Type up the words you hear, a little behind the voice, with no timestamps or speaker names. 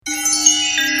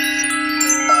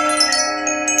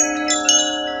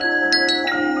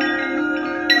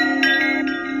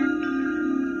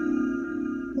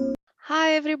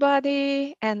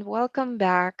and welcome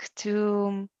back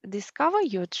to Discover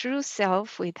Your True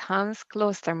Self with Hans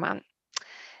Klosterman.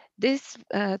 This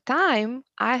time,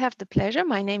 I have the pleasure,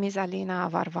 my name is Alina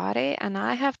Varvare, and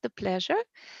I have the pleasure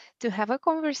to have a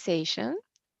conversation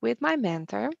with my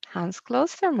mentor, Hans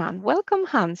Klosterman. Welcome,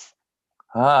 Hans.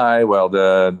 Hi. Well,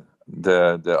 the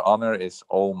honor is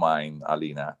all mine,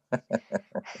 Alina.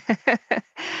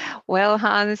 Well,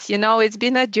 Hans, it's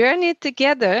been a journey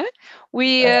together.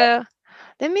 We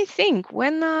Let me think.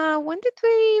 When did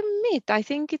we meet? I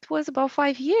think it was about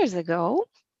 5 years ago.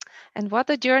 And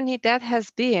what a journey that has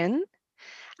been.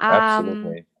 Um,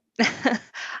 Absolutely.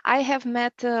 I have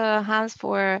met Hans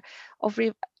for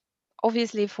obvi-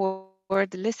 obviously for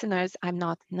the listeners, I'm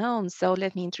not known, so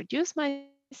let me introduce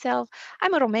myself.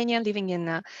 I'm a Romanian living in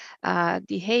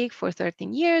The Hague for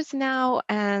 13 years now,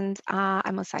 and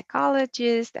I'm a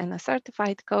psychologist and a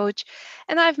certified coach.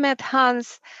 And I've met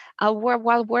Hans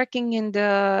while working in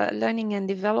the learning and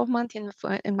development in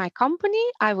my company.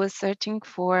 I was searching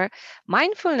for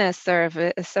mindfulness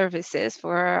services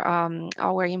for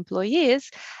our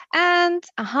employees, and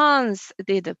Hans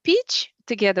did a pitch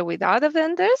together with other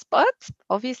vendors, but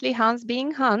obviously Hans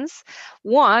being Hans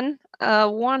won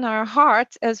our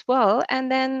hearts as well. And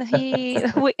then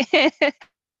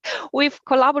we've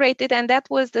collaborated, and that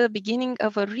was the beginning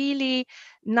of a really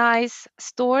nice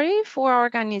story for our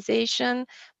organization,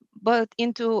 but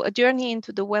into a journey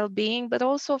into the well-being, but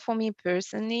also for me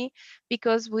personally,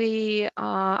 because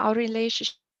our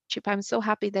relationship, I'm so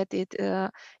happy that it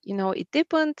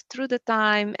deepened through the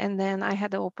time. And then I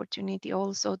had the opportunity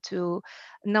also to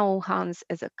know Hans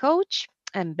as a coach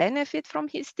and benefit from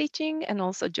his teaching and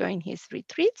also join his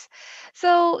retreats.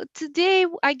 So today,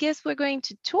 I guess we're going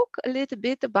to talk a little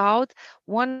bit about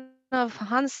one of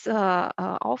Hans'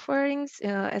 offerings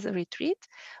as a retreat,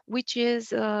 which is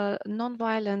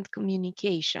nonviolent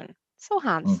communication. So,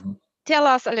 Hans, Mhm. tell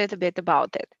us a little bit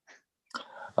about it.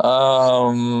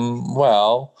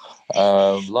 Well,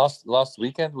 last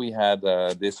weekend we had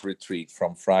this retreat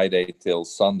from Friday till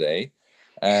Sunday,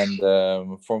 and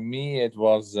for me it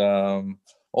was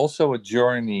also a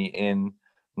journey in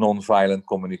nonviolent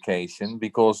communication.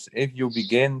 Because if you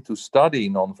begin to study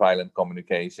nonviolent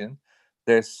communication,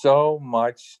 there's so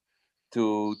much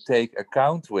to take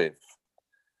account with.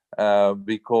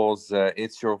 Because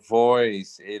it's your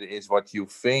voice, it is what you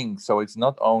think. So it's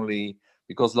not only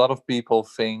because a lot of people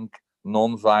think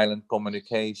non-violent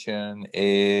communication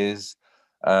is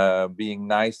being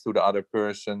nice to the other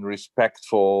person,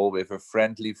 respectful, with a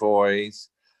friendly voice.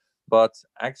 But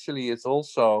actually, it's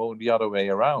also the other way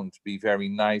around. Be very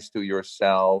nice to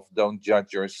yourself, don't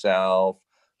judge yourself,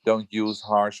 don't use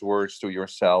harsh words to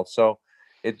yourself. So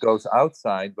it goes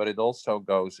outside, but it also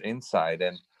goes inside.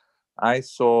 And I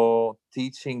saw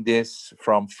teaching this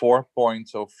from 4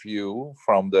 points of view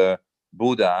from the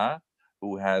Buddha,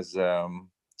 who has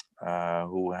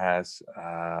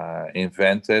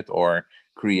invented or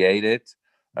created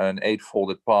an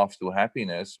eightfold path to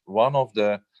happiness. One of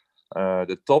the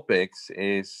topics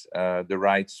is the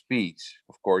right speech.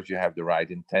 Of course, you have the right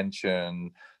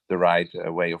intention, the right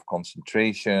way of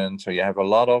concentration. So you have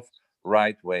a lot of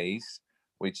right ways,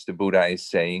 which the Buddha is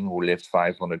saying, who lived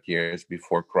 500 years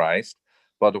before Christ.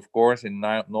 But of course, in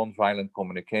non-violent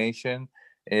communication,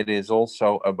 it is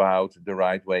also about the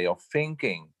right way of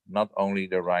thinking, not only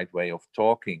the right way of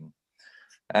talking.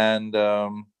 And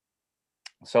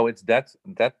so it's that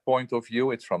point of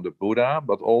view. It's from the Buddha,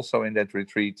 but also in that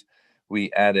retreat,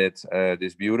 we added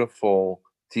this beautiful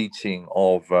teaching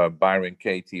of Byron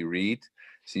Katie Reed.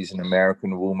 She's an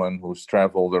American woman who's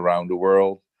traveled around the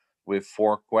world with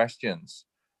 4 questions,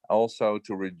 also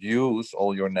to reduce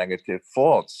all your negative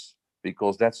thoughts,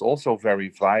 because that's also very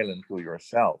violent to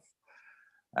yourself.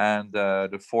 And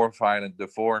the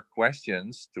four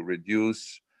questions to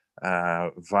reduce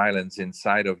violence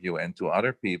inside of you and to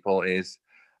other people is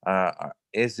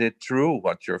it true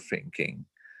what you're thinking?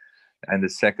 And the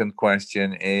second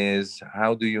question is,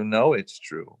 how do you know it's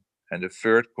true? And the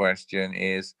third question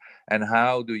is, and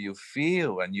how do you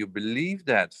feel when you believe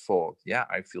that thought? Yeah,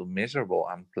 I feel miserable,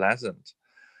 unpleasant.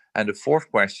 And the fourth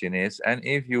question is, and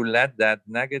if you let that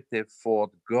negative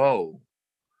thought go,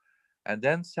 and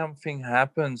then something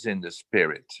happens in the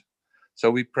spirit. So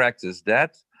we practice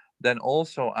that. Then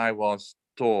also, I was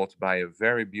taught by a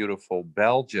very beautiful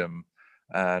Belgium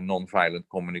nonviolent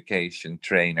communication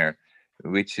trainer,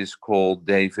 which is called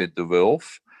David de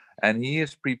Wolf. And he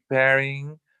is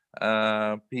preparing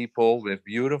people with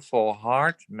beautiful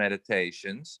heart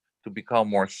meditations to become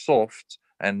more soft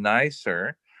and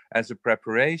nicer as a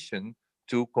preparation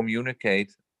to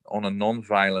communicate on a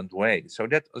non-violent way. So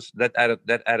that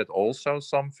added also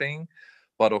something.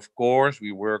 But of course,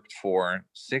 we worked for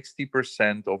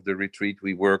 60% of the retreat.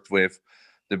 We worked with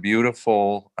the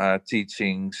beautiful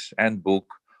teachings and book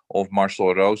of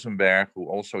Marshall Rosenberg, who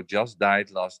also just died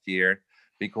last year,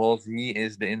 because he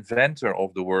is the inventor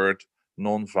of the word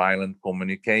nonviolent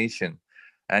communication.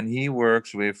 And he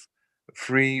works with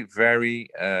three very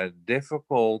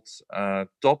difficult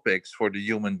topics for the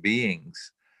human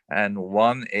beings. And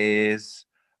one is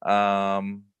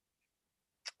um,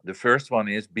 the first one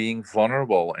is being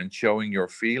vulnerable and showing your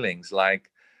feelings. Like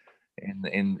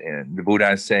in the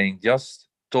Buddha is saying, just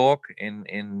talk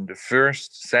in the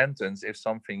first sentence if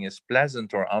something is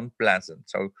pleasant or unpleasant.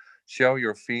 So show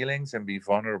your feelings and be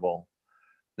vulnerable.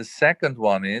 The second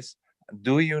one is,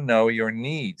 do you know your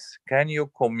needs? Can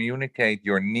you communicate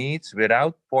your needs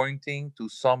without pointing to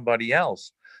somebody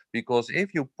else? Because if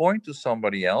you point to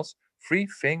somebody else, three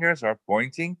fingers are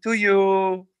pointing to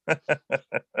you.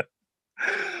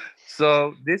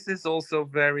 So this is also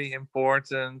very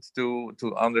important to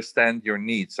understand your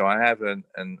needs. So I have a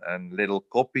little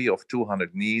copy of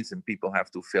 200 needs, and people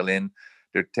have to fill in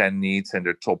their 10 needs and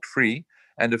their top three.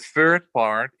 And the third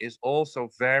part is also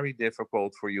very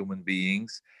difficult for human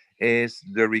beings, is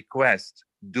the request.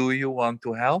 Do you want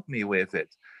to help me with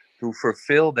it, to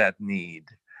fulfill that need?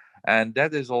 And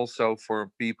that is also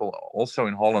for people also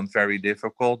in Holland very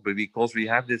difficult, but because we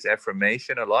have this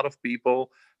affirmation, a lot of people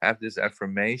have this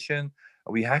affirmation,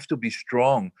 we have to be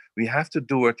strong, we have to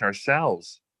do it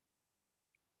ourselves.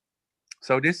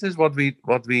 So this is what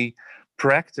we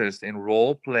practiced in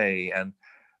role play, and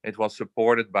it was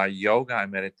supported by yoga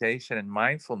and meditation and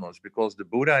mindfulness, because the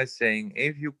Buddha is saying,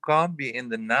 if you can't be in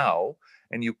the now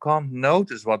and you can't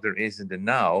notice what there is in the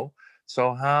now,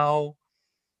 so how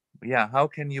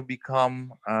can you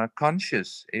become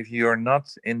conscious if you're not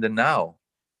in the now?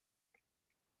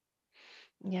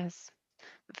 Yes,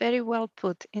 very well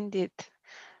put indeed.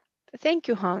 Thank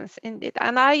you, Hans, indeed.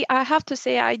 And I have to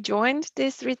say, I joined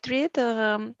this retreat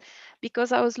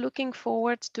because I was looking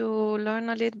forward to learn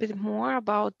a little bit more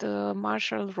about the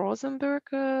Marshall Rosenberg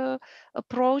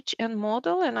approach and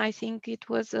model. And I think it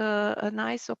was a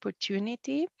nice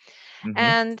opportunity. Hmm.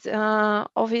 And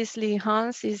obviously,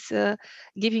 Hans is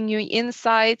giving you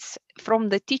insights from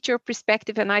the teacher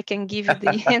perspective, and I can give you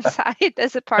the insight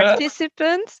as a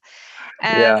participant.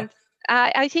 Yeah. And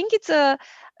I think it's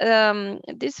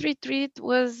this retreat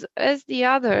was, as the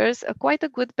others, quite a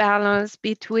good balance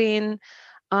between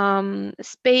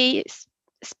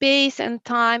space and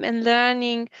time and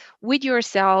learning with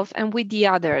yourself and with the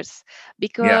others, Yeah.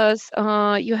 because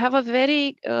you have a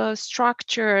very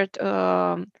structured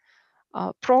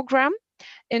program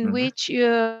in Hmm. which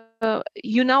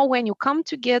you know when you come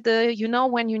together, you know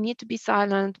when you need to be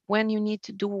silent, when you need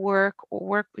to do work or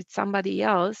work with somebody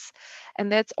else,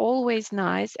 and that's always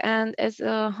nice. And as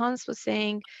Hans was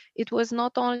saying, it was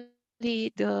not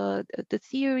only the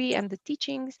theory and the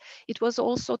teachings, it was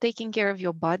also taking care of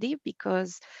your body,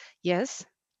 because yes,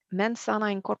 mens sana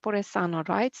in corpore sano,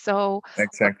 right? So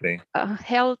Exactly. a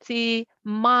healthy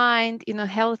mind in a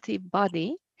healthy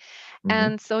body. Hmm.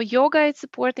 And so yoga is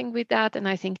supporting with that, and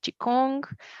I think qigong,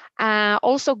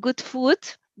 also good food,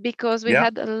 because we Yeah.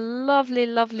 had a lovely,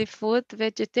 lovely food,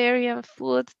 vegetarian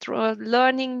food,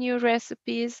 learning new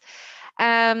recipes.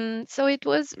 So it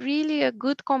was really a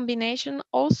good combination.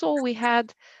 Also, we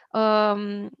had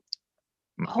um,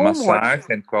 homework. Massage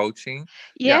and coaching.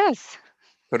 Yeah. Yes,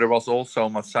 So there was also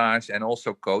massage and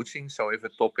also coaching. So if a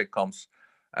topic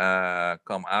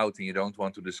come out and you don't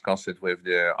want to discuss it with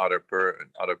the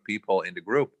other people in the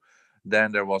group,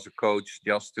 then there was a coach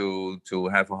just to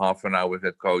have a half an hour with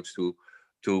that coach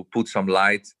to put some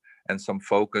light and some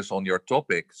focus on your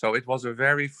topic. So it was a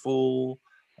very full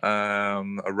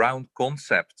round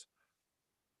concept.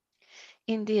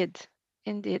 indeed,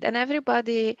 indeed. And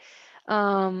everybody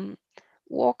um,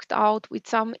 walked out with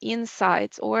some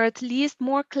insights, or at least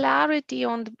more clarity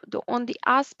on on the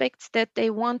aspects that they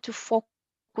want to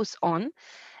focus on.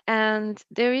 And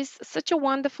there is such a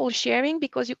wonderful sharing,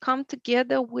 because you come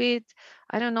together with,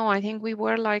 I don't know, I think we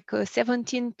were like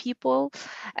 17 people,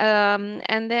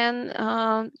 and then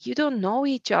you don't know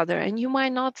each other, and you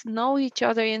might not know each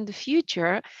other in the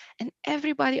future, and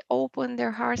everybody opened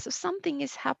their hearts. So something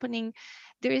is happening.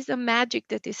 There is a magic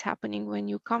that is happening when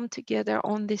you come together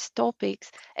on these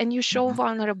topics and you show Mhm.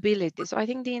 vulnerability. So I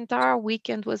think the entire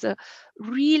weekend was a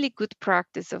really good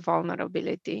practice of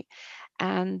vulnerability.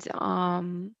 And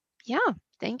yeah,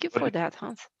 thank you for But that,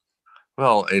 Hans.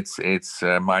 well, it's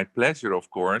my pleasure, of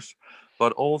course,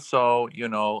 but also,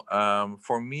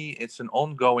 for me, it's an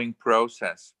ongoing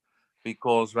process,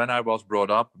 because when I was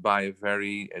brought up by a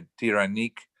very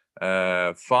tyrannic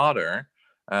father,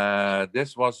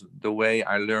 This was the way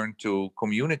I learned to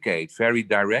communicate, very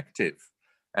directive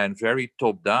and very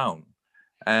top down.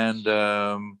 And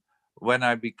when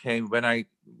I became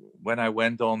when I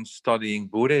went on studying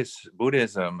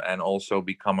Buddhism and also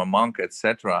become a monk,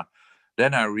 etc.,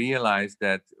 then I realized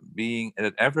that being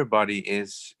that everybody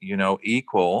is, you know,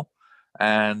 equal.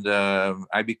 And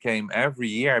I became every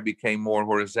year I became more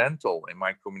horizontal in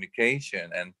my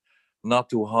communication, and not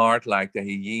too hard like the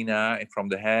hyena from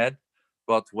the head,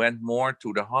 but went more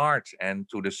to the heart and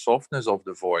to the softness of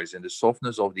the voice and the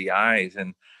softness of the eyes.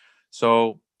 And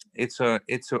so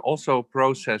also a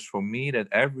process for me that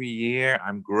every year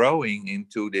I'm growing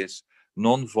into this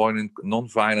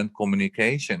non-violent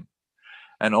communication.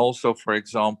 And also, for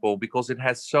example, because it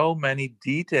has so many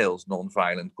details,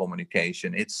 non-violent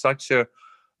communication, it's such a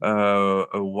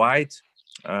wide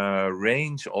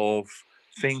range of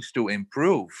things to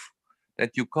improve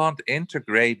that you can't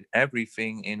integrate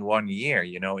everything in 1 year.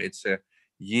 You know, it's a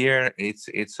year,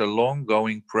 it's a long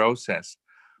going process.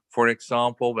 For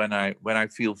example, when I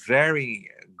feel very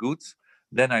good,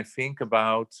 then I think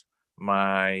about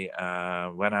my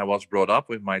when I was brought up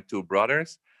with my two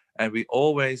brothers, and we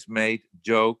always made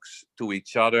jokes to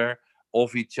each other,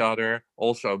 of each other,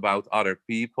 also about other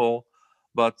people.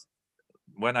 But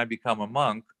when I become a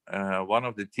monk, one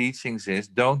of the teachings is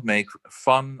don't make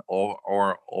fun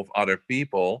or of other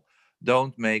people,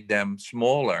 don't make them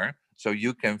smaller, so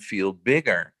you can feel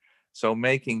bigger. So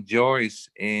making joys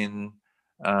in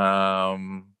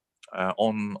on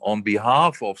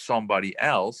behalf of somebody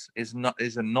else is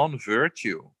a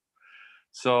non-virtue.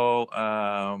 So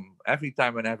every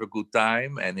time when I have a good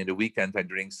time, and in the weekend I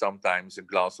drink sometimes a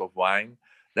glass of wine,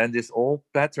 then this old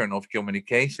pattern of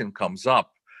communication comes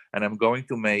up, and I'm going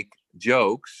to make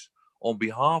jokes on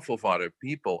behalf of other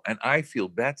people, and I feel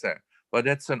better. But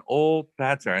that's an old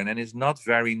pattern, and it's not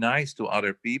very nice to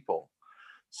other people.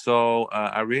 So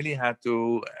I really had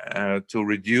to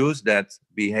reduce that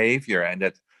behavior and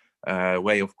that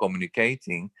way of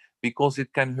communicating, because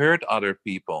it can hurt other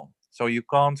people. So you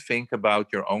can't think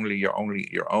about your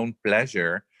own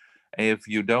pleasure if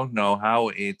you don't know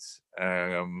how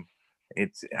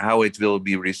how it will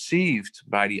be received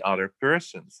by the other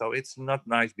person. So it's not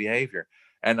nice behavior,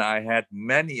 and I had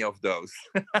many of those.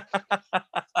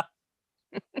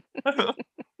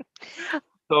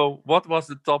 So, what was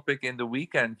the topic in the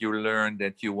weekend you learned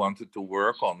that you wanted to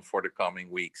work on for the coming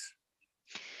weeks?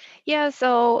 Yeah,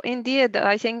 so indeed,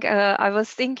 I think I was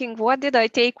thinking, what did I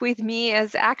take with me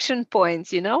as action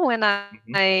points, when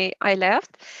Hmm. I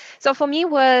left? So for me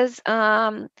was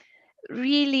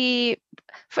really,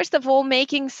 first of all,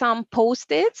 making some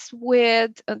post-its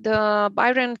with the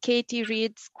Byron Katie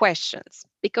Reid's questions,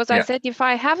 because I Yeah. said if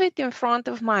I have it in front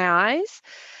of my eyes,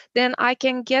 then I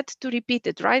can get to repeat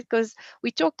it, right? Because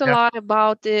we talked a Yeah. lot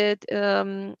about it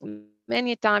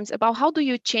many times, about how do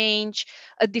you change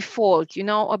a default,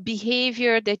 a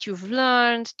behavior that you've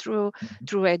learned through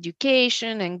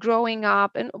education and growing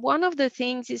up. And one of the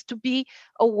things is to be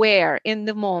aware in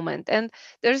the moment. And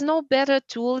there's no better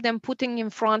tool than putting in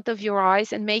front of your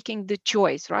eyes and making the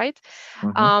choice, right?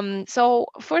 Hmm. So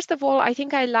first of all, I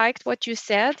think I liked what you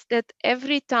said, that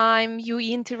every time you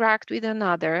interact with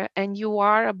another and you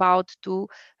are about to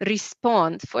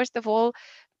respond, first of all,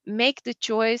 make the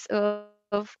choice of,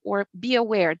 or be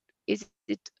aware, is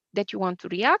it that you want to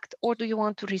react or do you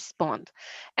want to respond?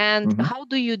 And how Hmm.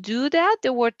 do you do that?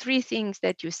 There were three things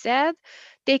that you said.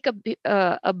 Take a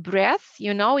breath,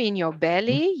 in your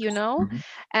belly, Hmm.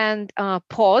 and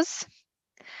pause,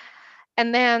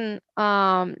 and then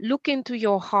look into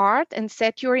your heart and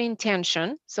set your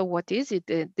intention. So what is it,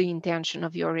 the intention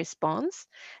of your response?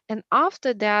 And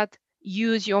after that,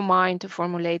 use your mind to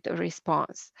formulate a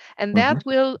response, and Hmm. that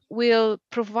will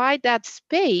provide that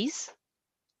space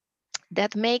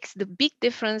that makes the big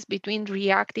difference between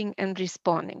reacting and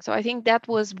responding. So I think that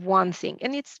was one thing,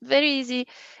 and it's very easy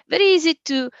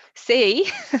to say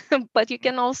but you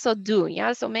can also do.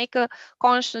 Yeah, so make a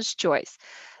conscious choice.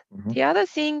 Hmm. The other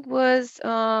thing was,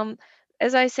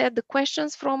 as I said, the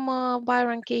questions from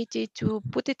Byron Katie, to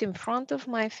put it in front of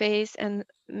my face. And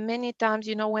many times,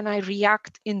 when I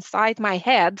react inside my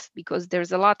head, because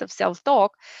there's a lot of self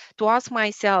talk, to ask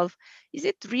myself, is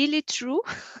it really true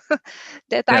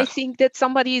that I Yeah. think that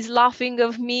somebody is laughing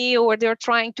of me or they're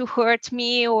trying to hurt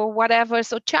me or whatever?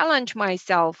 So challenge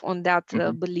myself on that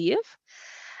Hmm. belief.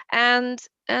 And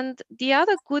the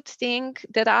other good thing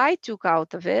that I took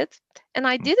out of it, and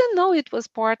I didn't know it was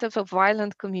part of a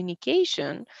violent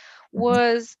communication, Hmm.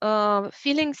 was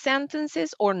feeling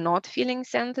sentences or not feeling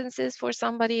sentences for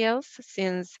somebody else,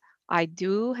 since I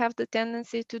do have the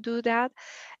tendency to do that.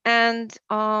 And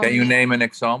Can you name an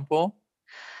example?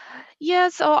 Yeah,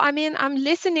 so I mean, I'm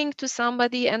listening to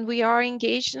somebody and we are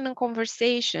engaged in a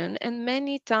conversation, and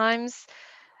many times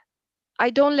I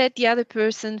don't let the other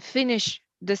person finish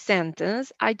the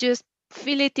sentence. I just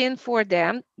fill it in for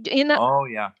them in a Oh,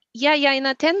 yeah. yeah, in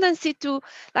a tendency to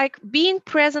like being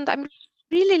present. I'm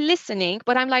really listening,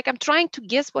 but I'm trying to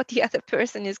guess what the other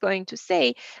person is going to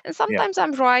say. And sometimes Yeah.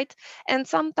 I'm right, and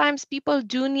sometimes people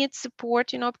do need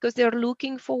support, because they're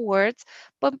looking for words.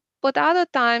 But other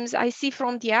times I see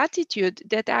from the attitude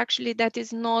that actually that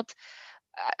is not,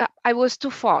 I was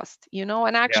too fast, and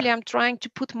Yeah. actually I'm trying to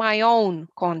put my own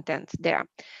content there.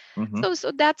 Hmm.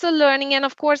 So that's a learning, and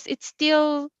of course it's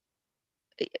still,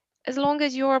 i- as long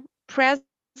as you're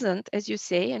present, as you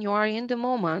say, and you are in the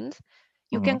moment,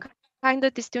 you can Hmm. kind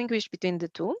of distinguish between the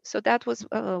two. So that was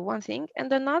one thing.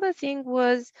 And another thing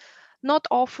was not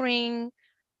offering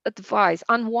advice,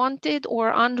 unwanted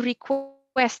or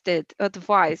unrequested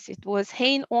advice. It was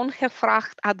geen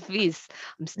ongevraagd advies.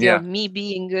 I'm still Yeah. me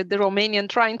being the Romanian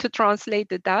trying to translate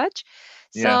the Dutch.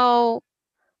 Yeah. So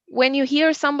when you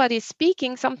hear somebody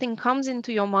speaking, something comes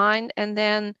into your mind, and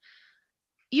then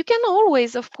you can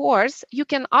always, of course, you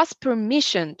can ask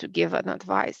permission to give an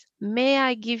advice. May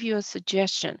I give you a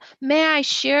suggestion? May I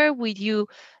share with you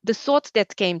the thoughts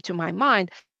that came to my mind?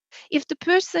 If the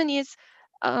person is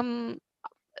um,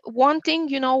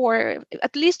 wanting, or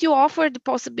at least you offer the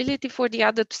possibility for the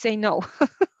other to say no.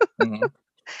 Hmm.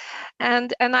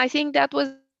 And I think that was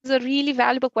a really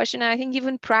valuable question. And I think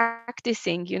even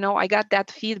practicing, I got that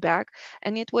feedback,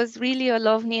 and it was really a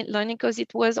lovely learning because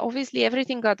it was obviously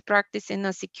everything got practiced in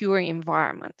a secure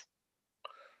environment.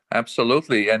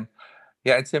 Absolutely. And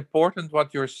yeah, it's important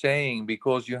what you're saying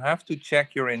because you have to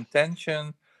check your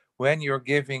intention when you're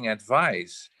giving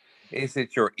advice. Is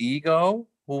it your ego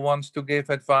who wants to give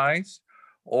advice,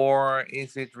 or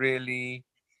is it really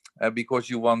because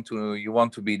you want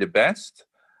to be the best,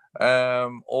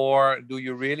 or do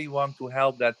you really want to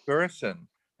help that person?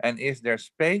 And is there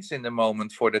space in the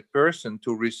moment for that person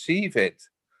to receive it?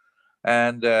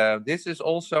 And this is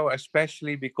also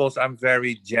especially because I'm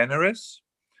very generous,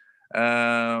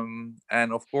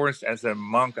 and of course, as a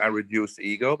monk, I reduce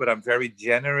ego, but I'm very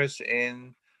generous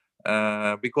in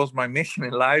because my mission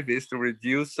in life is to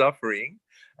reduce suffering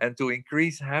and to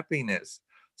increase happiness.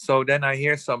 So then I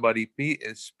hear somebody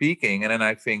speaking, and then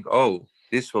I think, oh,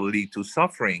 this will lead to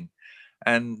suffering,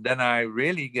 and then I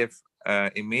really give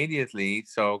immediately.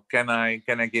 So can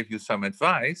I give you some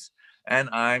advice? And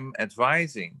I'm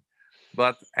advising,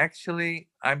 but actually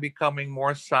I'm becoming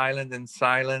more silent and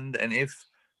silent. And if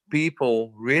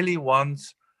people really want,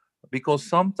 because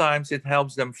sometimes it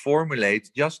helps them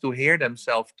formulate just to hear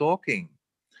themselves talking.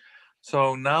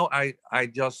 So now I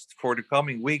just, for the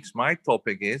coming weeks, my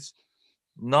topic is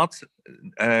not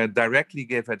directly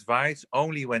give advice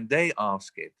only when they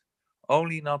ask it.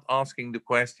 Only not asking the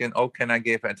question, oh, can I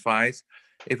give advice?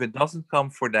 If it doesn't come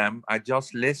for them, I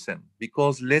just listen,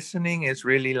 because listening is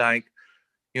really like,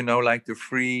 like the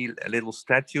three little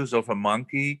statues of a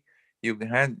monkey. You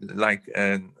had like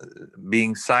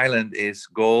being silent is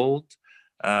gold.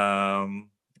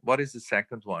 What is the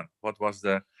second one? What was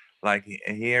the, like,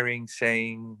 hearing,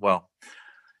 saying? Well,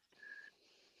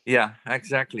 yeah,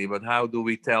 exactly. But how do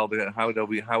we tell the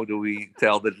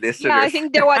Yeah, I listeners?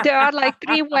 think there are like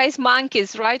three ways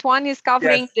monkeys, right? One is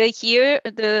covering Yes. the hear,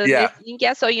 the Yeah. listening,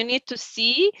 yeah, so you need to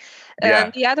see, and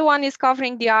Yeah. the other one is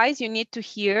covering the eyes, you need to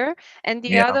hear, and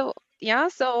the Yeah. other, yeah.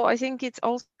 So I think it's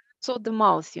also the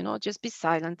mouth, just be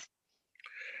silent.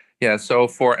 Yeah, so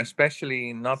for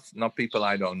especially not people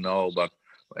I don't know, but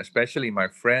especially my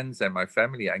friends and my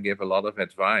family, I give a lot of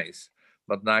advice.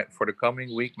 But now, for the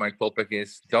coming week, my topic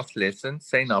is just listen,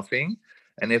 say nothing,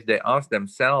 and if they ask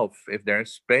themselves if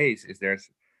there's space, if there's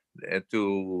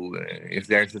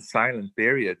a silent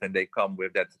period, and they come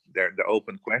with that the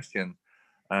open question,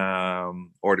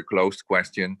 or the closed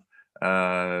question,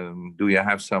 do you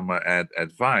have some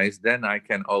advice? Then I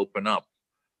can open up,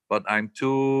 but I'm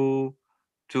too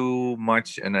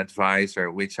much an advisor,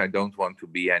 which I don't want to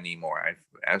be anymore.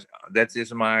 As that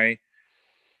is my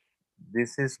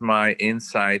this is my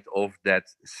insight of that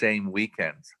same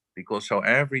weekend, because so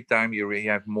every time you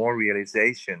have more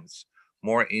realizations,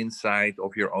 more insight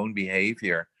of your own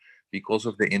behavior, because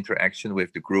of the interaction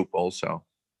with the group also.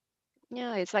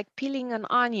 Yeah, it's like peeling an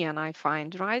onion, I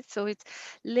find, right? So it's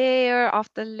layer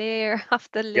after layer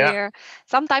after Yeah. layer.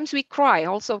 Sometimes we cry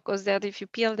also because that if you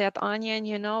peel that onion,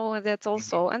 that's Mhm.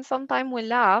 also, and sometimes we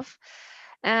laugh.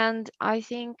 And I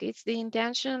think it's the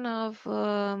intention of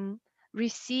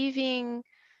receiving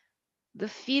the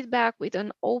feedback with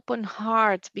an open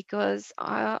heart, because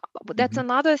that's Mhm.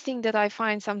 another thing that I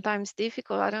find sometimes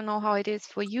difficult. I don't know how it is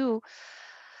for you.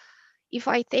 if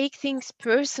I take things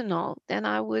personal, then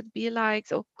I would be like,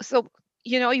 so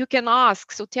you can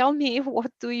ask, so tell me,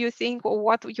 what do you think, or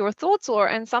what your thoughts are?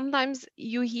 And sometimes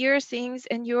you hear things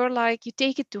and you're like, you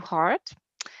take it to heart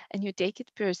and you take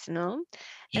it personal,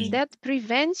 and Mm. that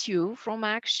prevents you from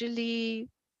actually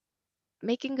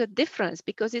making a difference,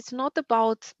 because it's not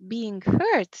about being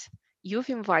hurt. You've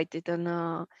invited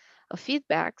a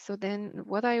feedback, so then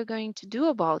what are you going to do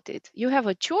about it? You have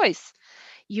a choice.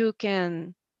 You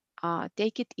can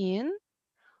take it in,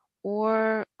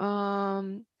 or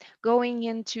going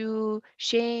into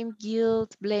shame,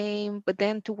 guilt, blame, but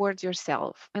then towards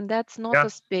yourself. And that's not Yeah, a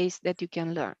space that you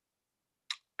can learn.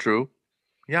 true.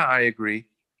 Yeah, I agree.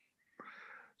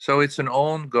 So it's an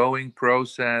ongoing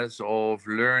process of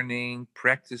learning,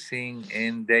 practicing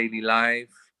in daily life,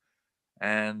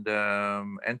 and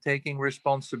taking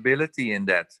responsibility in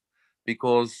that,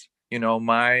 because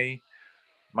my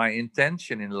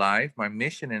intention in life, my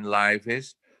mission in life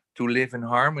is to live in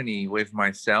harmony with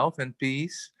myself and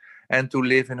peace, and to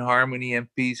live in harmony and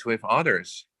peace with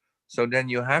others. So then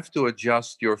you have to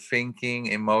adjust your thinking,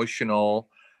 emotional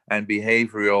and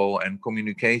behavioral and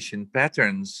communication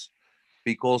patterns,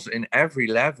 because in every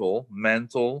level,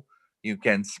 mental, you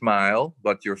can smile,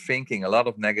 but you're thinking a lot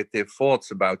of negative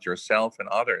thoughts about yourself and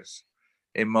others.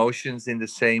 Emotions in the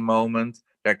same moment,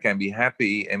 there can be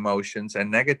happy emotions and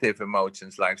negative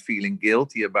emotions, like feeling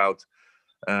guilty about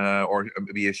or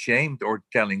be ashamed or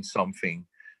telling something.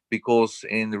 Because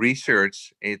in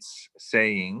research,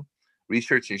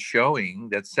 research is showing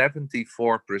that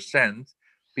 74%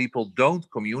 people don't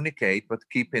communicate but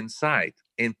keep inside,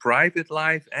 in private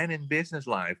life and in business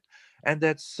life. And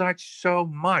that's such so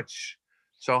much.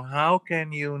 So, how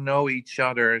can you know each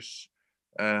other's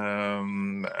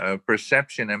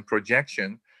perception and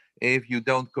projection if you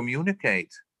don't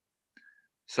communicate?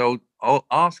 So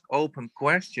ask open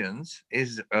questions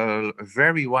is a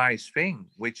very wise thing,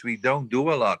 which we don't do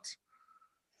a lot.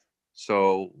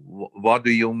 So what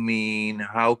do you mean?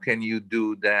 How can you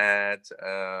do that?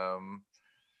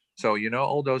 So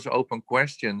all those open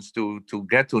questions to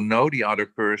get to know the other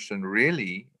person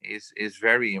really is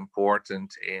very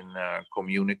important in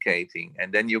communicating,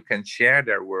 and then you can share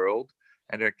their world,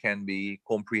 and there can be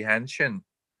comprehension,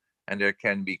 and there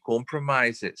can be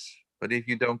compromises. But if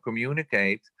you don't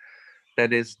communicate,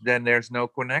 that is, then there's no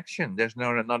connection, there's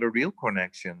not a real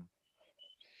connection.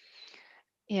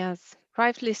 Yes,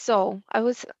 rightly so.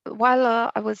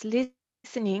 While I was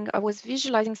listening, I was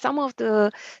visualizing some of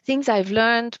the things I've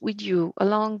learned with you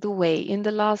along the way in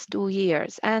the last 2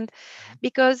 years. And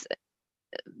because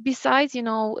besides,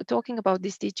 talking about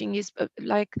this teaching is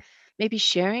like maybe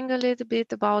sharing a little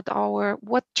bit about our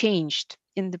what changed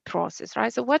in the process,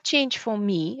 right? So what changed for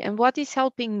me and what is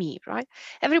helping me, right?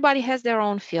 Everybody has their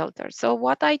own filter. So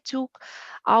what I took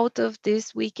out of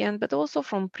this weekend, but also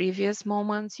from previous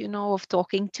moments, of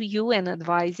talking to you and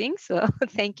advising. So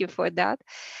thank you for that.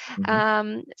 Mhm.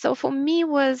 So for me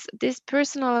was this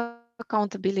personal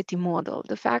accountability model,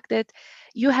 the fact that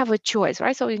you have a choice, right?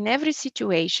 So in every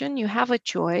situation, you have a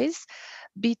choice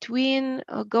between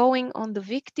going on the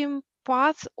victim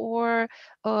path, or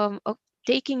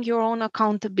taking your own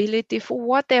accountability for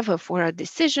whatever, for a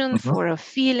decision, Mhm. for a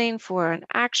feeling, for an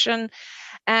action.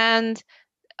 And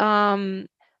um,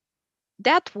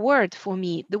 that word for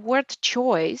me, the word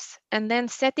choice, and then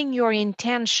setting your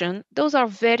intention, those are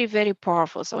very, very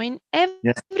powerful. So in every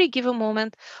Yeah. given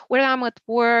moment, whether I'm at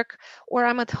work or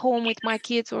I'm at home with my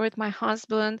kids or with my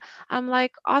husband, I'm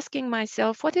like asking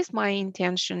myself, what is my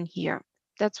intention here?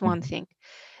 That's one Mhm. thing.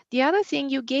 The other thing,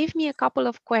 you gave me a couple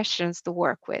of questions to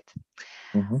work with.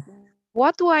 Mhm.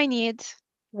 What do I need?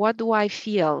 What do I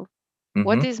feel?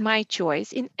 What is Mhm. my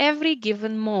choice in every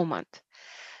given moment?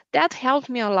 That helped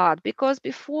me a lot, because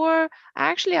before,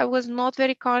 actually, I was not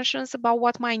very conscious about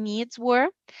what my needs were.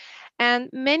 And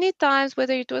many times,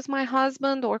 whether it was my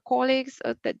husband or colleagues,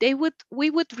 that we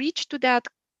would reach to that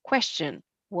question,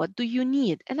 what do you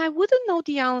need? And I wouldn't know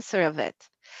the answer of it.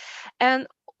 And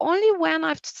only when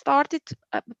I've started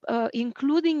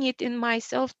including it in my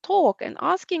self talk and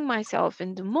asking myself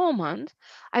in the moment,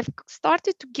 I've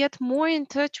started to get more in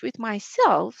touch with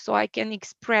myself, so I can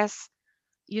express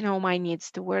my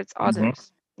needs towards Mhm.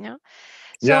 others. Yeah.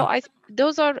 So Yeah.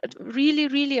 those are really,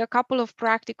 really a couple of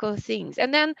practical things.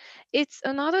 And then it's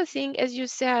another thing, as you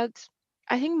said,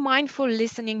 I think mindful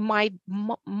listening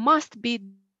must be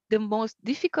the most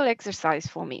difficult exercise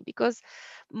for me, because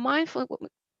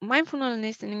mindfulness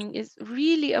listening is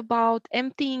really about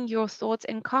emptying your thoughts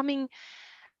and coming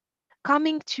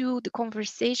to the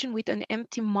conversation with an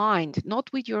empty mind,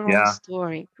 not with your own Yeah.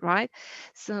 story, right?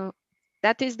 So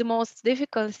that is the most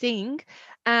difficult thing.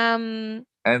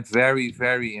 And very,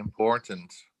 very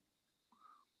important.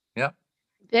 Yeah.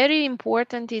 Very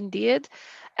important indeed.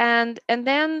 And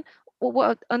then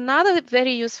what another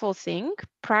very useful thing,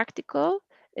 practical,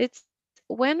 it's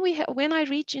when I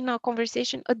reach in a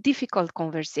conversation, a difficult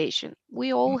conversation.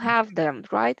 We all Mhm. have them,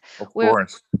 right? Of Where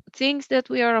course. things that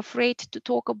we are afraid to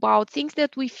talk about, things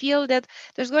that we feel that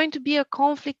there's going to be a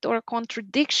conflict or a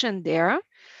contradiction there.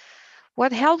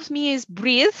 What helps me is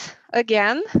breathe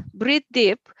again, breathe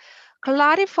deep,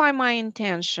 clarify my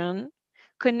intention,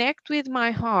 connect with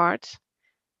my heart,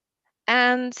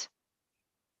 and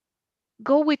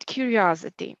go with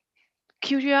curiosity.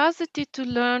 Curiosity to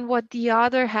learn what the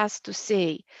other has to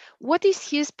say. What is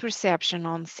his perception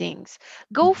on things?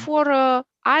 Go Mhm. for a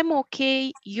I'm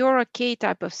okay, you're okay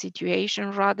type of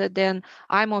situation rather than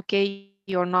I'm okay,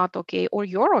 you're not okay, or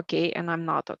you're okay and I'm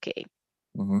not okay.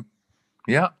 Mhm.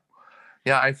 Yeah.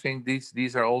 Yeah, I think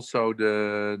these are also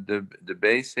the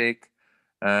basic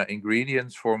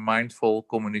ingredients for mindful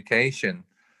communication.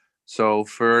 So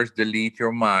first, delete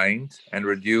your mind and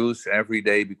reduce every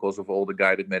day, because of all the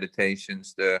guided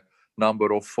meditations, the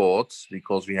number of thoughts,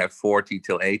 because we have 40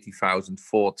 till 80,000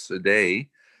 thoughts a day,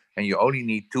 and you only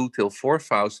need 2 till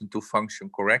 4,000 to function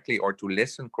correctly or to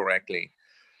listen correctly.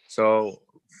 So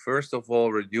first of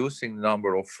all, reducing the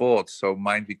number of thoughts, so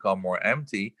mind become more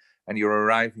empty, and you're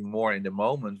arriving more in the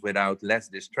moment without less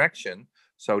distraction.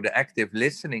 So the active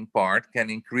listening part can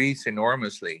increase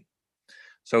enormously.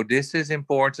 So this is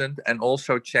important, and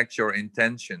also check your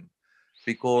intention,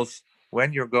 because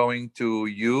when you're going to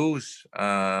use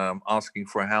asking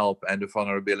for help and the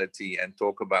vulnerability and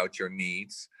talk about your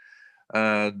needs,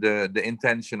 the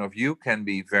intention of you can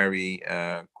be very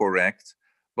correct,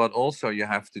 but also you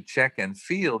have to check and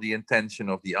feel the intention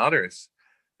of the others,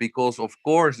 because of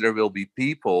course there will be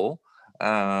people,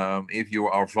 if you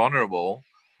are vulnerable,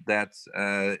 that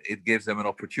it gives them an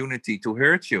opportunity to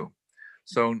hurt you.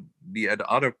 So the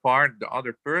other part, the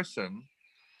other person,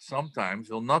 sometimes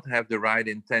will not have the right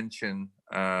intention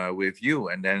with you,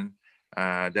 and then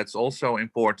that's also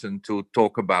important to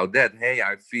talk about that. Hey,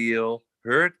 I feel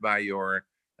hurt by your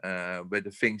by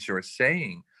the things you're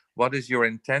saying. What is your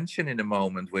intention in the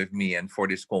moment with me and for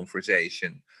this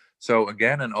conversation? So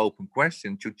again, an open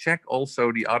question to check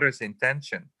also the other's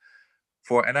intention.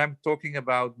 For, and I'm talking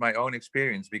about my own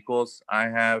experience, because I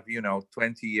have,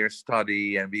 20 years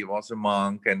study, and we was a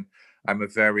monk, and I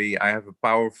have a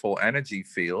powerful energy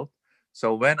field.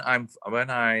 So when I'm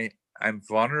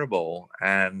vulnerable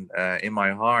and in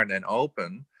my heart and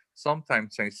open,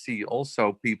 sometimes I see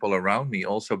also people around me,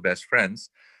 also best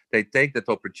friends, they take that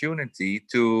opportunity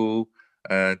to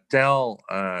tell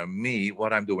me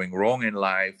what I'm doing wrong in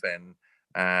life,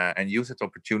 and use that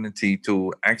opportunity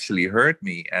to actually hurt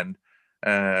me. And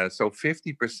so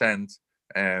 50%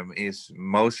 is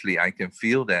mostly I can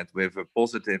feel that with a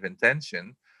positive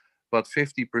intention, but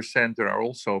 50% there are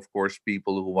also, of course,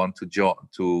 people who want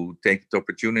to take the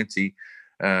opportunity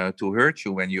to hurt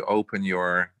you when you open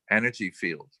your energy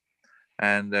field,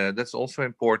 and that's also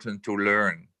important to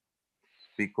learn,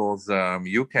 because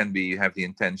you can be have the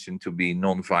intention to be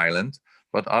non-violent,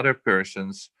 but other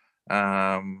persons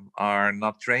are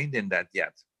not trained in that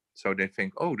yet. So they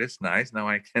think, oh, that's nice. Now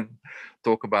I can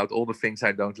talk about all the things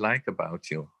I don't like about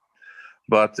you.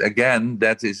 But again,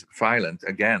 that is violent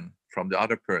again from the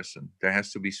other person. There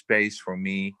has to be space for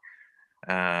me.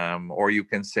 Or you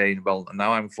can say, well,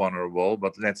 now I'm vulnerable,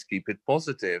 but let's keep it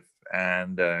positive.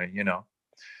 And,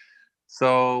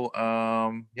 so,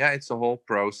 yeah, it's a whole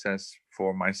process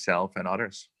for myself and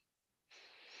others.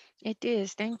 It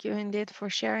is. Thank you indeed for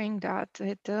sharing that.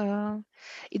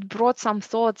 It brought some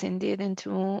thoughts indeed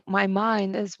into my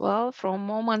mind as well from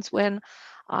moments when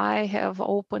I have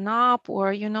opened up,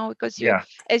 or because Yeah,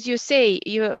 as you say,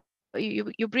 you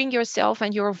bring yourself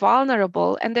and you're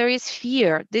vulnerable, and there is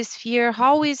fear. This fear,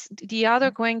 how is the other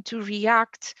going to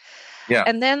react? yeah,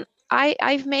 And then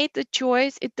I've made the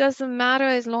choice. It doesn't matter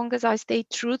as long as I stay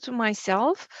true to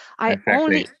myself. I exactly.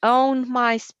 only own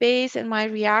my space and my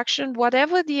reaction.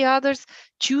 Whatever the others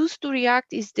choose to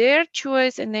react is their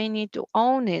choice, and they need to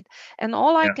own it. And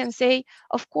all I Yeah, can say,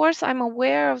 of course, I'm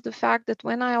aware of the fact that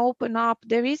when I open up,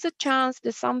 there is a chance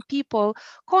that some people,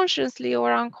 consciously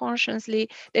or unconsciously,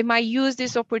 they might use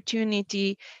this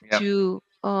opportunity yeah, to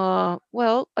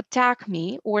well, attack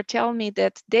me or tell me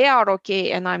that they are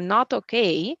okay and I'm not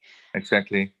okay.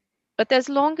 exactly. But as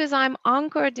long as I'm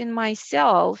anchored in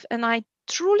myself and I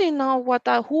truly know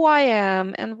who I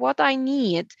am and what I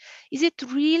need, is it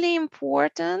really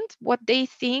important what they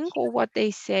think or what they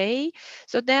say?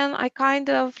 So then I kind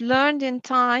of learned in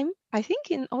time, I think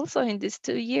in also in these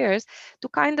 2 years, to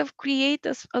kind of create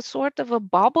a sort of a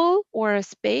bubble or a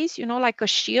space, like a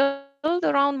shield build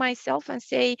around myself and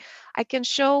say, I can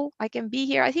show, I can be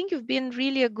here. I think you've been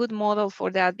really a good model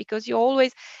for that, because you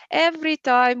always, every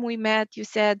time we met, you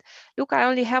said, look, I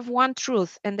only have one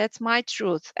truth, and that's my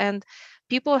truth. And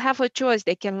people have a choice.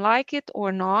 They can like it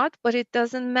or not, but it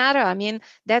doesn't matter. I mean,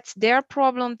 that's their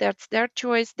problem, that's their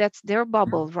choice, that's their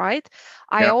bubble, right?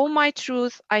 I Yeah. own my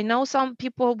truth. I know some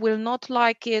people will not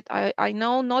like it. I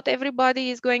know not everybody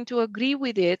is going to agree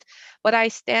with it, but I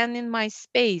stand in my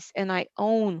space and I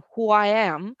own who I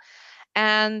am.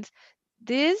 And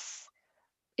this,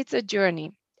 it's a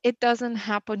journey. It doesn't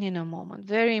happen in a moment.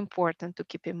 Very important to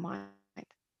keep in mind.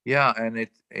 Yeah, and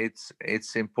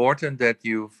it's important that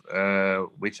you've,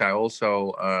 which I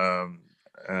also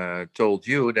told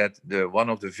you, that the one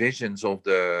of the visions of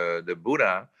the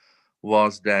Buddha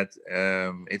was that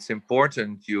it's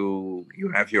important you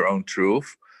have your own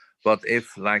truth, but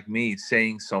if, like me,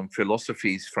 saying some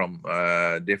philosophies from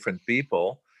different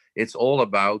people, it's all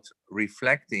about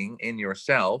reflecting in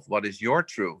yourself what is your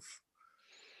truth.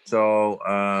 So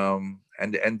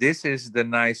and this is the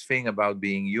nice thing about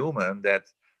being human, that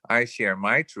I share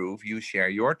my truth, you share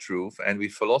your truth, and we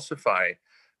philosophize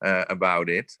about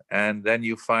it, and then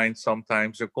you find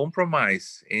sometimes a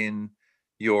compromise in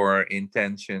your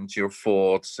intentions, your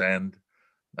thoughts, and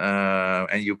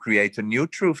you create a new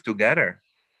truth together.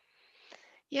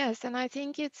 Yes, and I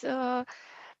think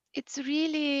it's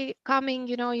really coming,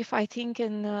 if I think,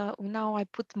 and now I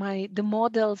put the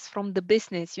models from the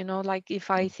business, like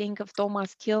if I think of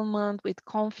Thomas Kilmann with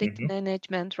conflict Mm-hmm.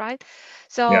 management, right?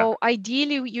 Yeah, So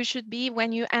ideally, you should be,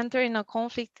 when you enter in a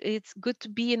conflict, it's good to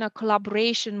be in a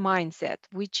collaboration mindset,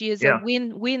 which is a yeah.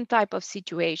 win-win type of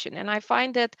situation. And I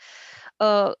find that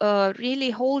really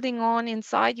holding on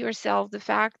inside yourself the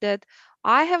fact that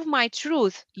I have my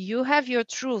truth, you have your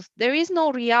truth. There is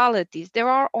no realities, there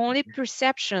are only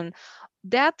perception.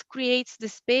 That creates the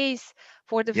space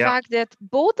for the Yeah. fact that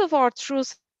both of our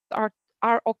truths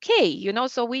are okay,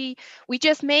 so we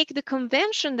just make the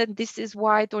convention that this is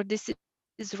white or this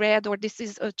is red or this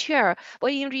is a chair,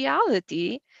 but in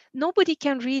reality nobody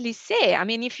can really say. I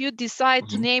mean, if you decide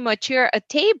to Mm-hmm. name a chair a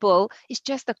table, it's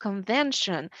just a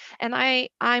convention. And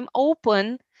I'm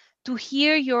open to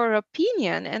hear your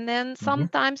opinion. And then Mm-hmm.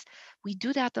 sometimes we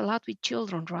do that a lot with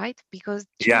children, right? Because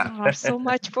Yeah. children are so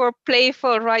much for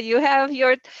playful, right? You have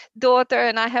your daughter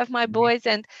and I have my Mhm. boys,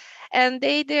 and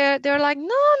they're like,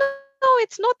 no, no,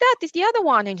 it's not that, it's the other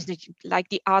one. And like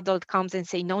the adult comes and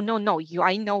say, no, no, no,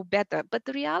 I know better. But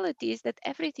the reality is that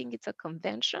everything is a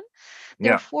convention. Yeah.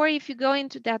 Therefore, if you go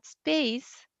into that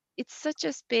space, it's such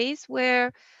a space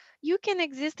where you can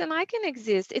exist and I can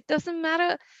exist. It doesn't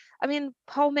matter. I mean,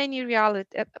 how many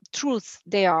reality truths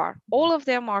they are. All of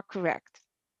them are correct.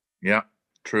 Yeah.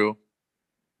 True.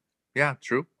 Yeah,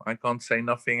 true. I can't say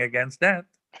nothing against that.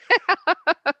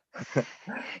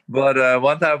 But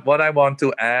what I want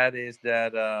to add is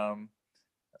that,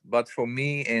 but for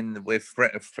me, in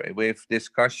with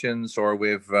discussions or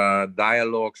with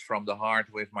dialogues from the heart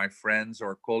with my friends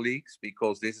or colleagues,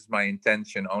 because this is my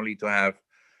intention, only to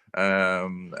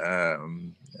um,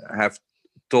 um, have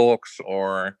talks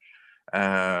or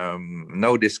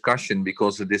no discussion,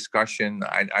 because the discussion,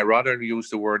 I rather use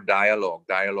the word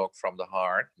dialogue from the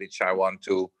heart, which I want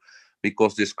to,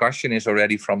 because discussion is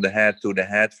already from the head to the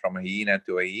head, from hyena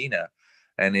to hyena.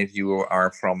 And if you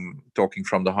are from talking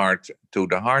from the heart to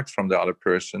the heart from the other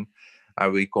person,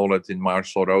 we call it in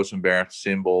Marshall Rosenberg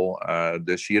symbol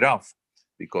the giraffe,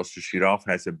 because the giraffe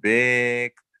has a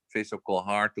big physical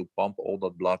heart to pump all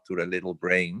that blood to the little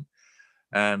brain.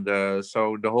 And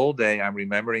so the whole day, I'm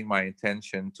remembering my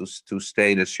intention to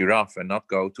stay the giraffe and not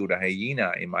go to the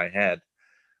hyena in my head,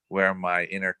 where my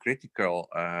inner critical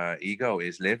ego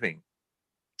is living.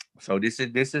 So this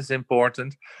is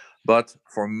important. But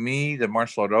for me, the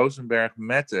Marshall Rosenberg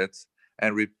method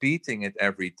and repeating it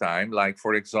every time, like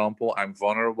for example, I'm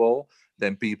vulnerable,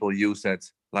 then people use that,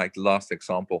 like last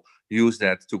example, use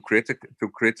that to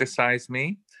criticize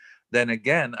me. Then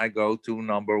again, I go to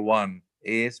number one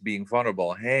is being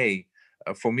vulnerable. Hey,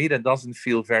 for me that doesn't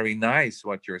feel very nice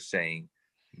what you're saying.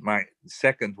 My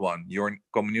second one, you're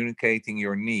communicating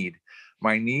your need.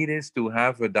 My need is to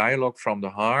have a dialogue from the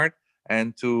heart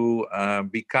and to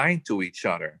be kind to each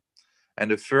other. And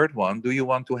the third one, do you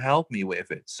want to help me with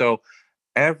it? So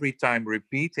every time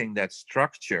repeating that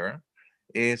structure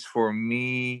is for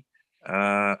me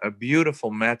a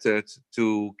beautiful method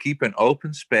to keep an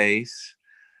open space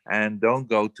and don't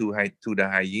go to the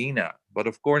hyena. But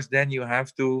of course, then you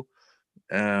have to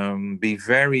be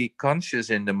very conscious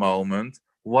in the moment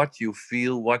what you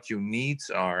feel, what your needs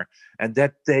are, and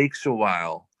that takes a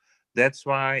while. That's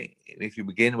why if you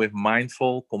begin with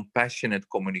mindful compassionate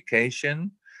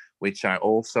communication, which I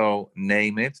also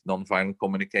name it. Nonviolent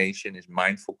communication is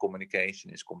mindful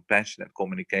communication, is compassionate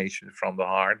communication from the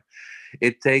heart.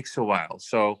 It takes a while.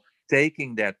 So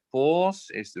taking that pause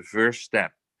is the first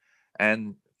step.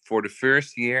 And for the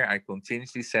first year, I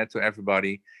continuously said to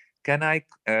everybody, "Can I,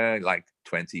 like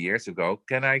 20 years ago,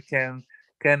 can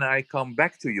I come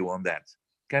back to you on that?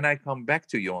 Can I come back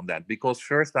to you on that?" Because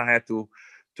first I had to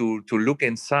look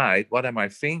inside. What am I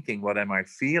thinking? What am I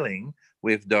feeling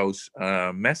with those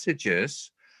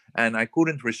messages? And I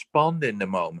couldn't respond in the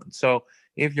moment. So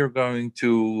if you're going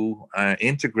to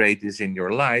integrate this in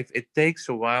your life, it takes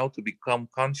a while to become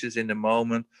conscious in the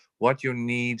moment what your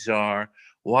needs are,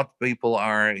 what people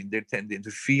are,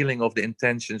 the feeling of the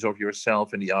intentions of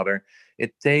yourself and the other.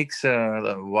 It takes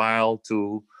a while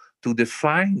to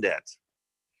define that.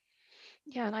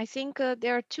 Yeah, and I think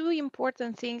there are two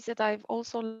important things that I've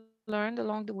also learned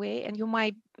along the way, and you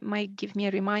might give me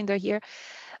a reminder here.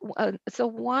 So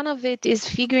one of it is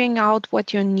figuring out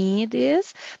what your need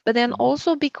is, but then Mhm.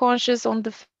 also be conscious on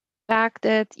the fact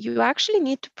that you actually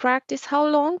need to practice how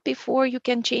long before you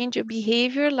can change your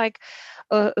behavior, like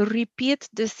repeat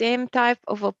the same type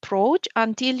of approach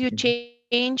until you Mhm.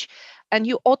 change and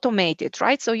you automate it,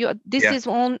 right? So this is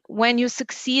Yeah. on when you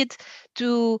succeed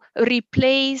to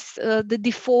replace the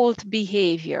default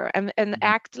behavior and Mhm.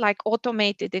 act like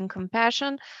automated in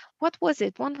compassion. What was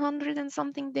it, 100 and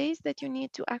something days that you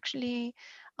need to actually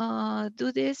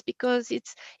do this? Because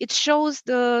it shows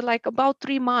the like about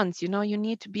 3 months, you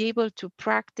need to be able to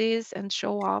practice and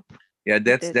show up Yeah,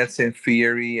 with this. that's in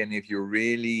theory, and if you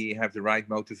really have the right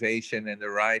motivation and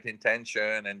the right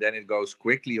intention, and then it goes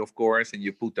quickly, of course, and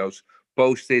you put those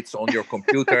post-its on your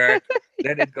computer,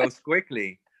 then it goes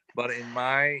quickly. But in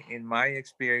my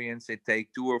experience, it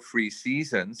takes 2 or 3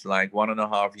 seasons, like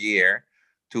 1.5 year,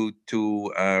 to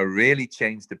really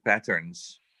change the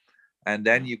patterns. And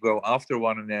then Yeah. you go after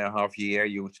 1.5 year,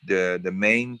 the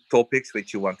main topics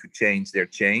which you want to change, they're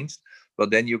changed, but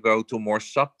then you go to more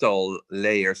subtle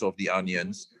layers of the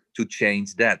onions to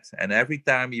change that. And every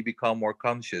time you become more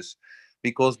conscious,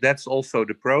 because that's also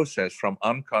the process from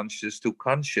unconscious to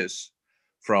conscious,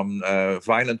 from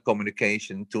violent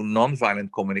communication to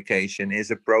non-violent communication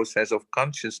is a process of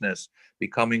consciousness,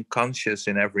 becoming conscious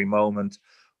in every moment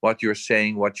what you're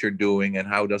saying, what you're doing, and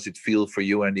how does it feel for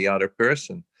you and the other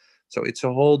person. So it's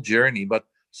a whole journey, but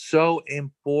so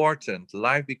important.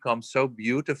 Life becomes so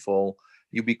beautiful.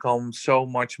 You become so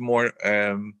much more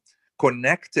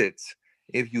connected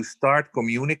if you start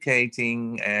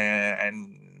communicating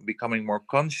and becoming more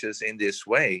conscious in this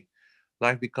way.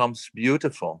 Life becomes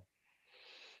beautiful.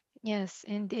 Yes,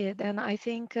 indeed. And I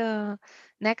think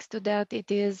next to that,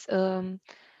 it is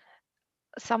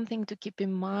something to keep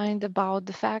in mind about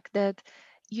the fact that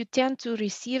you tend to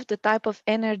receive the type of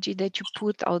energy that you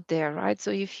put out there, right?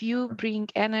 So if you bring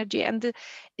energy, and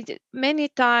many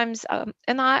times,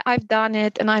 and I've done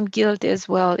it, and I'm guilty as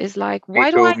well, is like, Me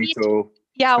why do too, I me need too.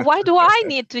 yeah, why do I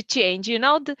need to change?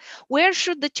 Where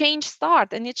should the change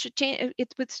start? And it should change.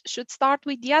 Should start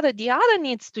with the other. The other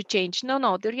needs to change. No,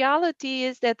 no. The reality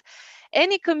is that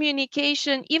any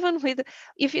communication, even with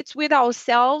if it's with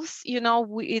ourselves,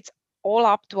 it's all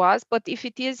up to us. But if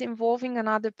it is involving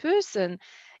another person,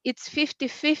 it's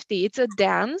 50-50. It's a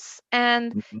dance,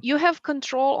 and Mhm. you have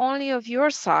control only of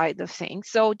your side of things.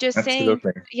 So just saying,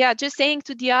 Absolutely. yeah, just saying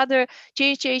to the other,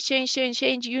 change, change, change, change,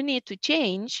 change. You need to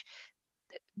change,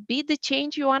 be the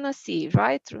change you want to see,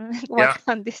 right? What Yeah.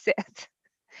 Andy said.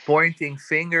 Pointing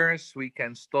fingers, we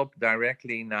can stop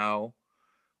directly now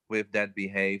with that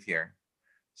behavior.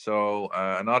 So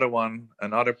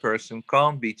another person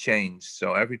can't be changed.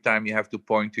 So every time you have to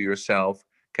point to yourself,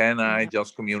 can I Yeah.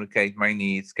 just communicate my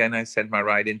needs? Can I set my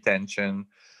right intention?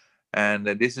 And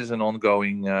this is an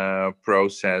ongoing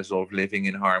process of living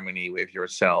in harmony with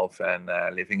yourself and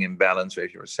living in balance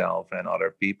with yourself and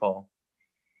other people.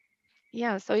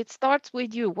 Yeah. So it starts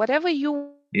with you. Whatever you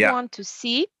want to Yeah.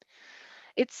 see,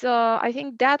 it's I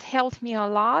think that helped me a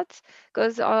lot,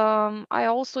 because I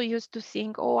also used to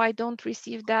think, oh, I don't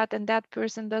receive that, and that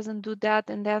person doesn't do that,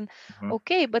 and then Mhm.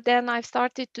 okay, but then I've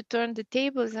started to turn the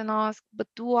tables and ask, but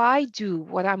do I do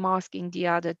what I'm asking the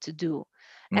other to do?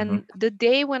 Mhm. And the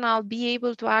day when I'll be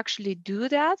able to actually do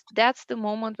that, that's the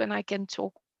moment when I can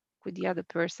talk with the other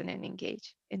person and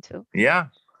engage into. Yeah.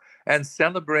 And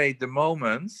celebrate the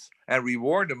moments and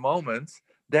reward the moments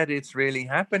that it's really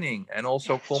happening, and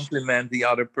also Yes. compliment the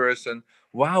other person.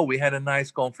 Wow, we had a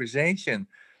nice conversation.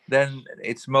 Then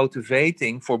it's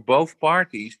motivating for both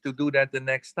parties to do that the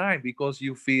next time, because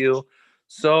you feel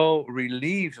so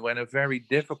relieved when a very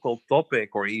difficult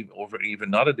topic, or even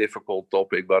not a difficult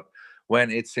topic, but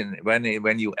when it's in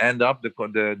when you end up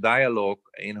the dialogue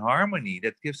in harmony,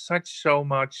 that gives so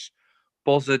much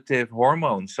positive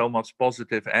hormones, so much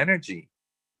positive energy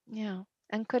Yeah.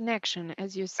 And connection,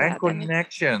 as you and said. And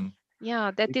connection,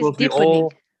 yeah, that is because we deepening.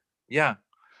 all, yeah,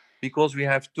 because we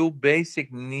have two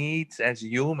basic needs as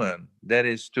human, that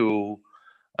is to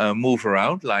move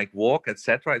around, like walk,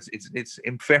 etc. It's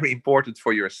very important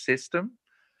for your system,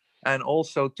 and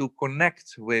also to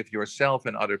connect with yourself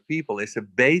and other people is a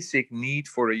basic need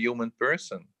for a human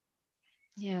person.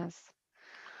 Yes.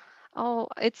 Oh,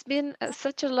 it's been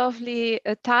such a lovely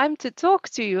time to talk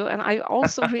to you. And I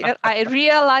also I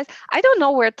realized I don't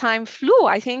know where time flew.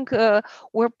 I think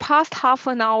we're past half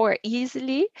an hour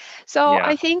easily. So Yeah,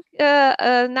 I think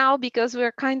now, because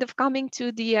we're kind of coming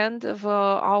to the end of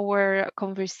our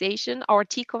conversation, our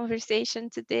tea conversation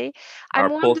today, I'm our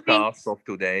wondering, podcast of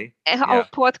today. our Yeah,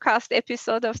 podcast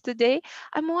episode of today,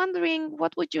 I'm wondering,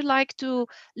 what would you like to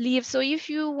leave? So if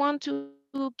you want to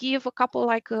give a couple,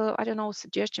 like, I don't know,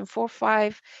 suggestion, 4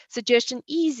 5 suggestion,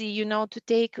 easy, to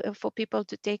take, for people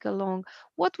to take along,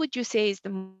 what would you say is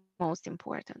the most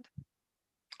important?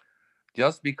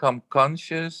 just become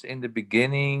conscious in the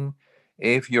beginning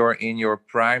if you're in your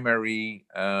primary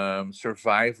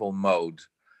survival mode.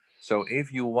 So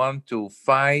if you want to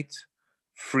fight,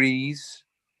 freeze,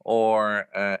 or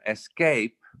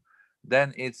escape,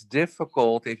 then it's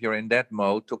difficult if you're in that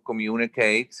mode to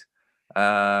communicate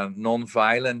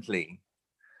non-violently.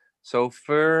 So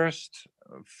first,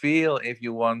 feel if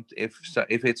you want, if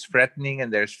it's threatening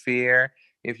and there's fear,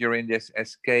 if you're in this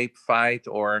escape, fight,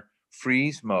 or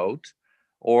freeze mode,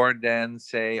 or then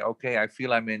say, okay, I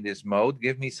feel I'm in this mode.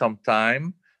 Give me some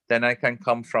time. Then I can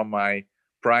come from my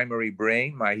primary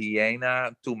brain, my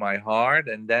hyena, to my heart,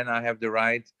 and then I have the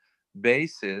right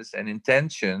basis and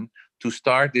intention to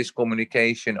start this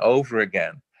communication over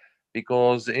again.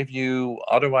 Because if you,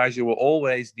 otherwise, you will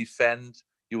always defend,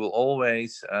 you will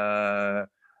always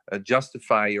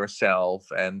justify yourself,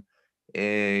 and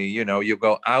you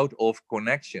go out of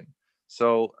connection.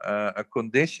 So a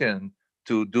condition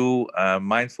to do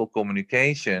mindful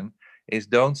communication is,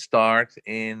 don't start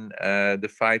in the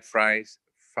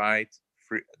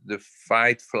the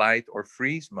fight, flight, or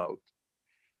freeze mode.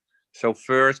 So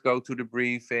first, go to the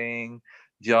breathing,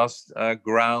 just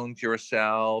ground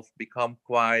yourself, become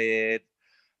quiet,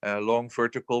 long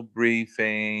vertical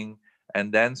breathing,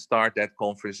 and then start that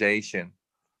conversation.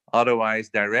 Otherwise,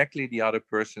 directly the other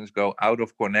persons go out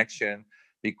of connection,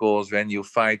 because when you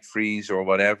fight, freeze, or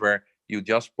whatever, you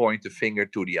just point the finger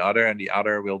to the other, and the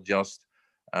other will just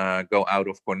go out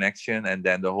of connection, and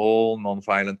then the whole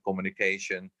nonviolent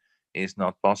communication is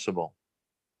not possible.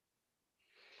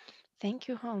 Thank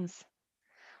you, Hans.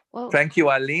 Well, Thank you,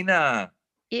 Alina.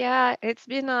 yeah, it's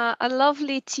been a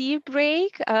lovely tea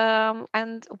break.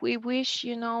 And we wish,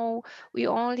 we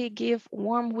only give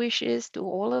warm wishes to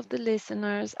all of the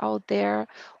listeners out there,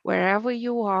 wherever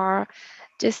you are.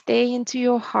 Just stay into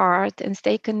your heart and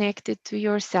stay connected to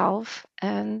yourself,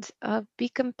 and be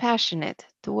compassionate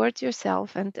towards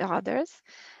yourself and others.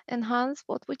 And Hans,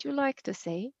 what would you like to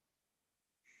say?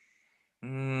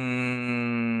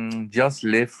 Just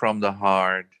live from the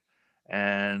heart,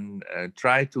 and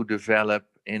try to develop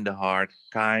in the heart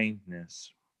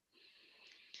kindness.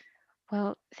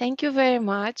 Well, thank you very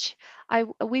much.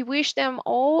 We wish them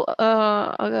all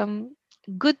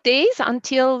good days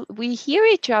until we hear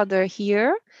each other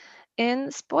here in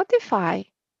Spotify.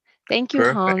 Thank you,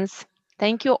 Perfect. Hans.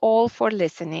 Thank you all for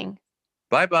listening.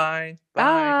 Bye bye. Bye.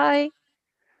 Bye.